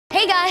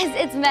guys,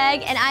 it's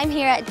Meg, and I'm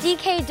here at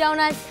DK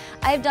Donuts.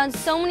 I've done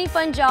so many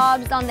fun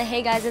jobs on the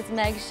Hey Guys, It's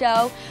Meg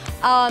show.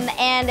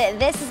 And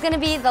this is gonna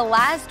be the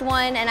last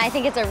one, and I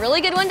think it's a really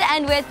good one to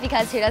end with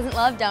because who doesn't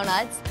love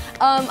donuts?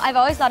 I've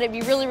always thought it'd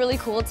be really, really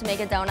cool to make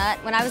a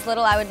donut. When I was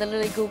little, I would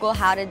literally Google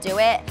how to do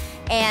it,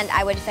 and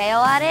I would fail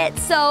at it.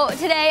 So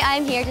today,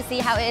 I'm here to see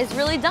how it is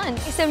really done.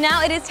 So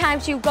now it is time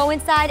to go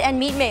inside and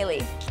meet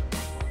Maylee.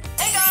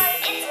 Hey guys,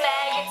 it's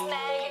Meg, it's Meg.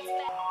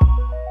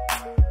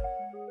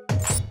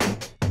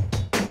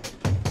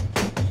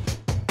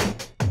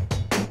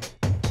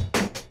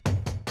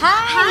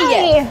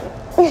 Hi!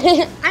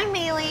 I'm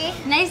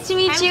Maylee. Nice to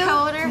meet you. I'm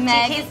co-owner of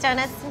Meg. DK's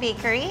Donuts and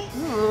Bakery.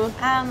 Ooh.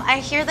 I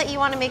hear that you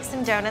want to make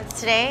some donuts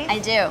today. I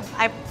do.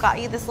 I got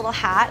you this little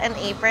hat and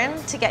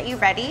apron to get you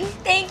ready.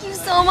 Thank you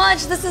so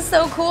much. This is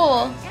so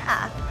cool.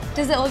 Yeah.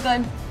 Does it look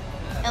good?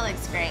 It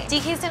looks great.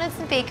 DK's Donuts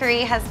and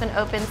Bakery has been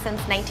open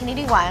since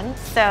 1981,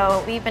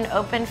 so we've been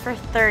open for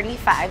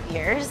 35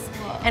 years.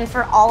 Whoa. And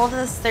for all of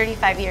those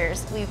 35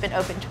 years, we've been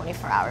open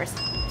 24 hours.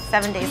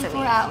 7 days a week.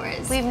 24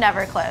 hours. We've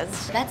never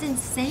closed. That's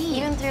insane.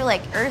 Even through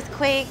like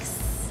earthquakes,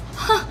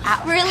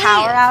 really?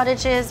 Power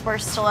outages, we're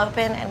still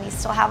open and we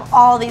still have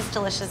all these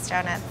delicious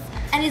donuts.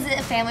 And is it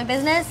a family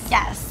business?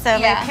 Yes, so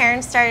Yeah. my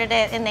parents started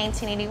it in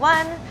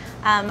 1981.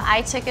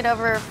 I took it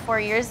over 4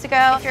 years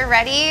ago. If you're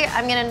ready,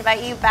 I'm gonna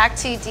invite you back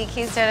to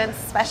DK's Donuts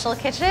Special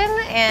Kitchen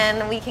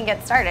and we can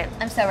get started.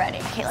 I'm so ready.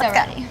 Okay, so let's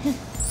ready.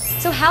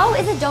 So how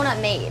is a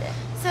donut made?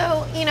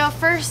 So, you know,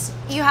 first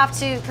you have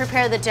to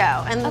prepare the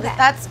dough, and Okay.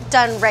 that's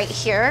done right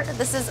here.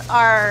 This is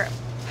our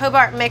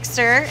Hobart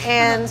mixer,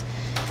 and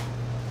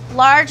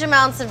large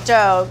amounts of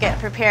dough get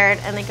prepared,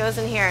 and it goes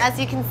in here. As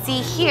you can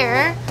see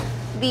here,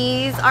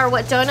 these are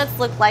what donuts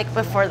look like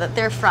before that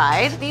they're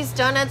fried. These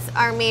donuts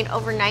are made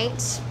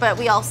overnight, but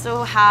we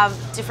also have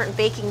different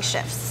baking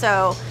shifts.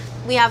 So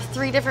we have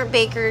 3 different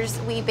bakers.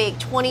 We bake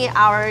 20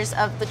 hours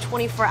of the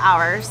 24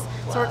 hours.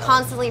 So we're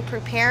constantly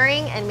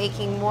preparing and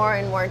making more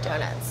and more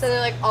donuts. So they're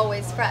like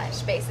always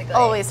fresh, basically.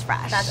 Always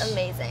fresh. That's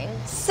amazing.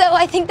 So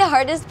I think the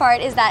hardest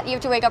part is that you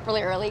have to wake up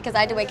really early because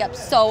I had to wake up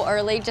so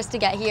early just to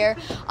get here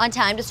on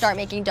time to start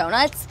making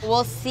donuts.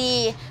 We'll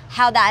see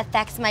how that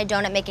affects my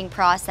donut making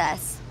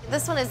process.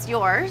 This one is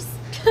yours.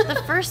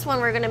 The first one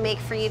we're gonna make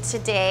for you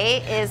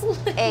today is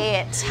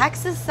a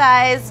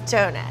Texas-sized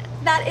donut.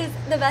 That is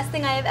the best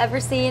thing I have ever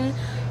seen.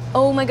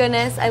 Oh my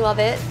goodness, I love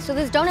it. So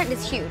this donut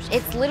is huge.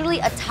 It's literally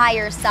a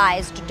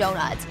tire-sized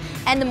donut.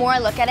 And the more I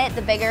look at it,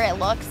 the bigger it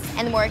looks,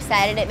 and the more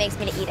excited it makes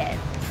me to eat it.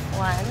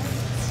 1,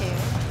 2,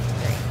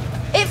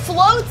 3. It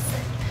floats!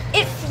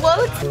 It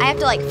floats! I have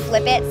to like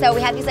flip it, so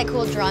we have these like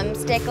cool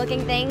drumstick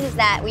looking things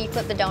that we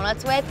flip the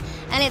donuts with.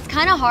 And it's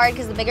kind of hard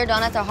because the bigger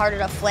donuts are harder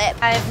to flip.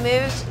 I've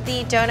moved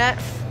the donut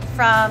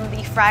from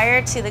the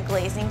fryer to the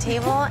glazing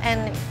table,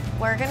 and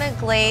we're gonna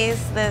glaze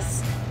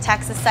this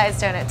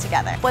Texas-sized donut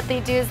together. What they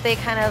do is they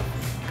kind of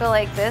go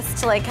like this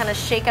to like kind of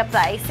shake up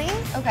the icing.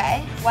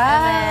 Okay.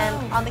 Wow.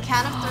 And then on the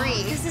count of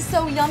 3. This is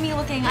so yummy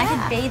looking. I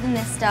could bathe in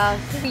this stuff.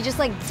 We just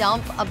like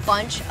dump a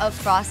bunch of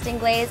frosting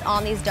glaze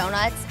on these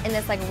donuts in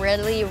this like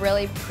really,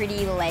 really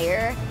pretty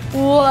layer.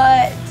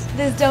 What?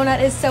 This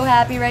donut is so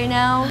happy right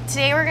now.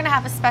 Today we're gonna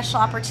have a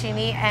special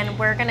opportunity and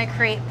we're gonna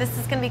create, this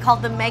is gonna be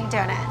called the Meg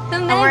donut. The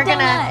Meg and we're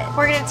donut.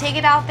 We're gonna take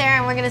it out there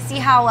and we're gonna see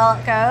how well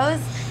it goes.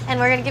 And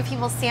we're gonna give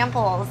people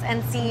samples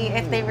and see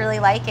if they really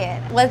like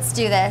it. Let's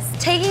do this.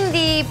 Taking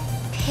the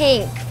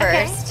pink first.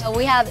 Okay. So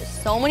we have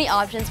so many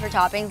options for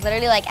toppings,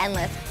 literally like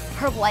endless.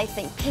 Purple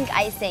icing, pink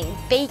icing,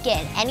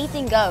 bacon,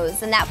 anything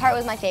goes. And that part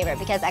was my favorite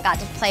because I got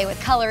to play with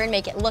color and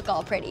make it look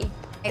all pretty.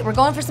 Okay, we're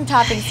going for some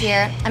toppings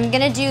here. I'm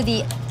gonna do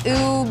the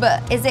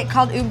oob, is it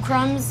called oob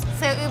crumbs?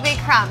 So ube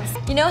crumbs.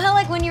 You know how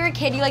like when you were a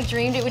kid you like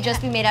dreamed it would just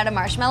be made out of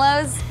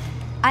marshmallows?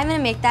 I'm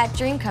gonna make that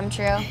dream come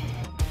true.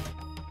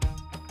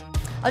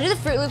 I'll do the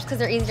Fruit Loops because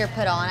they're easier to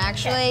put on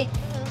actually.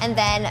 And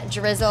then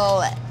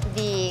drizzle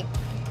the,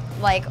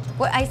 like,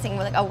 what icing?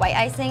 Like a white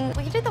icing?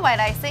 We can do the white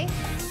icing.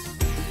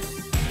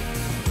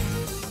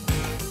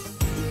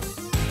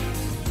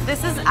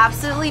 This is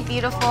absolutely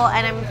beautiful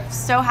and I'm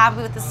so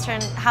happy with this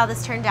how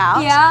this turned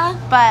out. Yeah?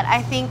 But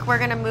I think we're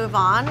gonna move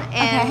on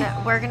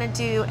and we're gonna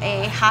do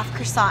a half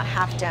croissant,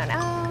 half donut.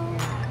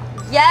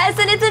 Yes,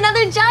 and it's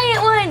another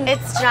giant one!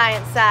 It's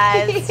giant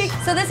size.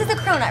 So this is a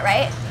cronut,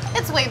 right?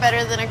 It's way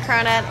better than a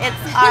cronut.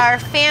 It's our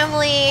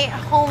family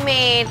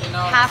homemade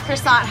half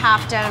croissant,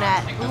 half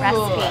donut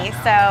recipe.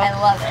 So I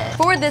love it.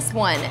 For this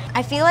one,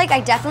 I feel like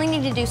I definitely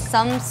need to do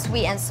some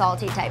sweet and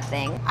salty type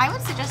thing. I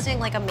was suggesting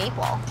like a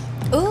maple.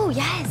 Ooh,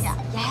 yes. Yeah.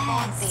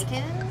 Yes.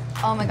 Bacon.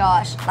 Oh my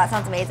gosh, that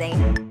sounds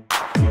amazing.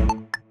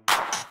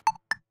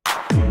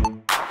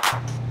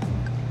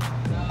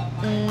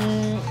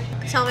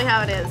 Tell me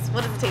how it is.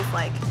 What does it taste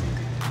like?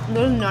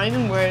 Those are not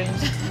even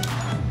words.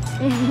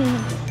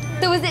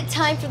 So is it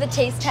time for the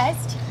taste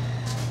test?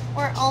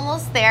 We're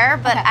almost there,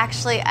 but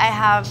actually I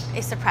have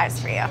a surprise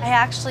for you. I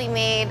actually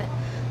made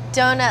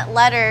donut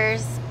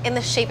letters in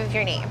the shape of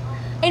your name.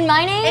 In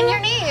my name? In your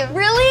name.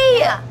 Really?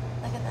 Yeah.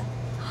 Look at this.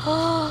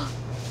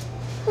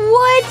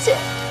 What?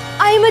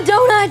 I am a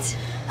donut.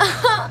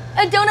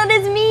 A donut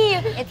is me.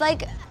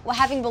 like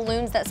having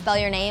balloons that spell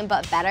your name,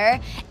 but better.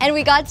 And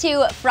we got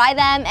to fry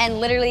them and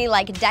literally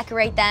like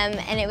decorate them,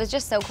 and it was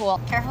just so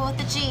cool. Careful with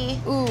the G.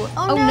 Ooh,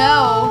 oh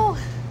no.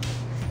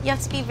 You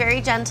have to be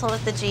very gentle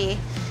with the G.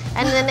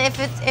 And then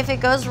if it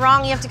goes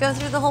wrong, you have to go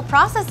through the whole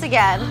process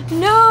again.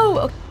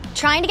 No!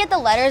 Trying to get the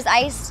letters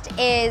iced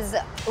is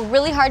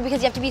really hard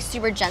because you have to be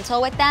super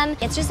gentle with them.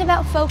 It's just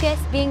about focus,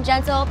 being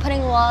gentle,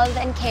 putting love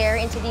and care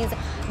into these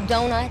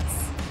donuts.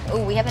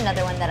 Ooh, we have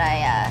another one that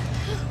I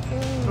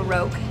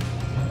broke.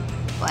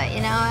 But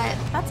you know what?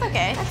 That's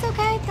okay. That's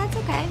okay, that's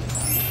okay.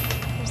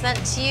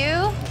 Present to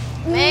you,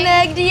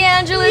 Meg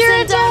DeAngelis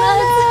and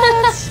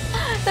donuts.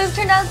 Those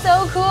turned out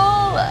so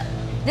cool.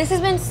 This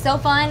has been so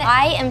fun.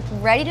 I am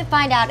ready to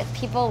find out if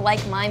people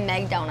like my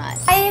Meg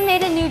donuts. I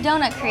made a new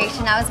donut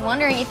creation. I was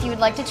wondering if you would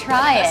like to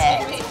try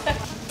it.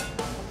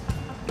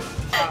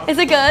 Is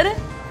it good?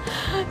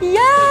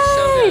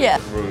 Yay!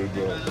 Really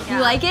good. You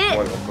like it?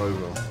 Like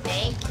amazing.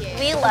 Thank you.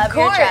 We love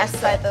your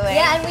dress, by the way.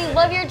 Yeah, and we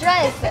love your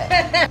dress.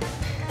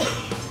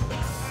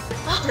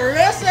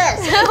 Delicious.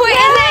 Wait,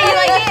 is it? You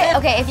like it?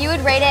 Okay, if you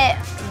would rate it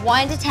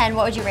 1 to 10,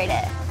 what would you rate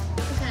it?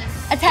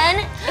 A 10?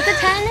 It's a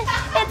 10?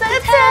 It's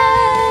a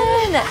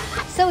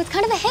 10! So it's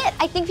kind of a hit.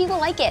 I think people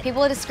like it.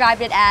 People have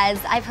described it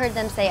as, I've heard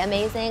them say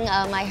amazing.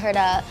 I heard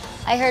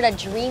a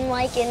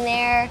dreamlike in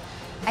there.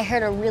 I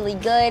heard a really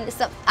good.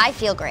 So I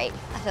feel great.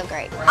 I feel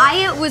great.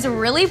 I was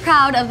really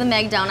proud of the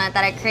Meg donut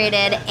that I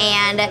created,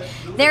 and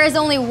there is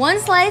only one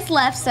slice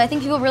left, so I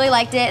think people really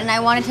liked it, and I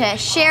wanted to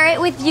share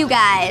it with you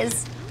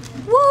guys.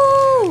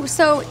 Woo!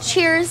 So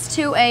cheers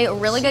to a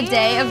really good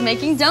day of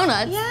making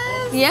donuts.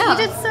 Yes, yeah. You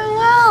did so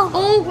well.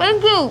 Oh,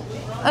 thank you.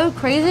 It's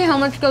crazy how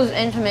much goes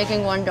into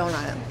making one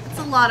donut. It's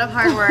a lot of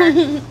hard work,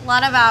 a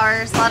lot of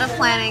hours, a lot of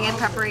planning and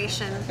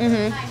preparation.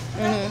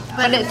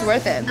 But it's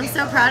worth it. I'm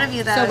so proud of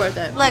you though. So worth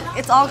it. Look,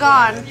 it's all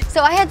gone.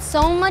 So I had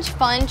so much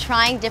fun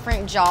trying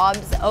different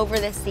jobs over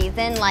this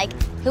season. Like,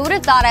 who would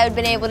have thought I would have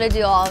been able to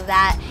do all of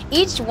that?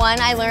 Each one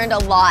I learned a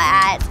lot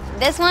at.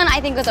 This one I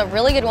think was a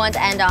really good one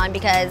to end on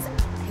because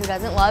who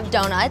doesn't love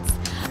donuts?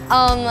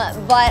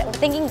 But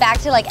thinking back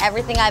to like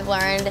everything I've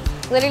learned,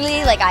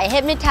 literally like I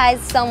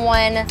hypnotized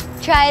someone,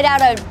 tried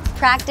out a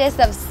practice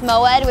of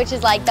SMOED, which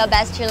is like the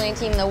best cheerleading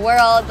team in the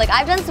world. Like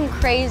I've done some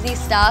crazy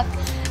stuff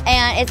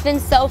and it's been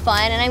so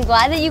fun, and I'm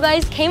glad that you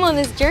guys came on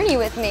this journey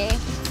with me.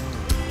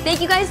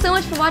 Thank you guys so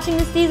much for watching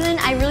this season.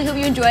 I really hope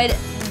you enjoyed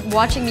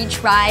watching me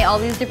try all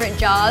these different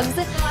jobs.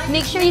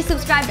 Make sure you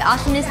subscribe to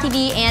Awesomeness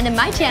TV and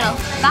my channel.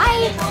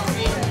 Bye!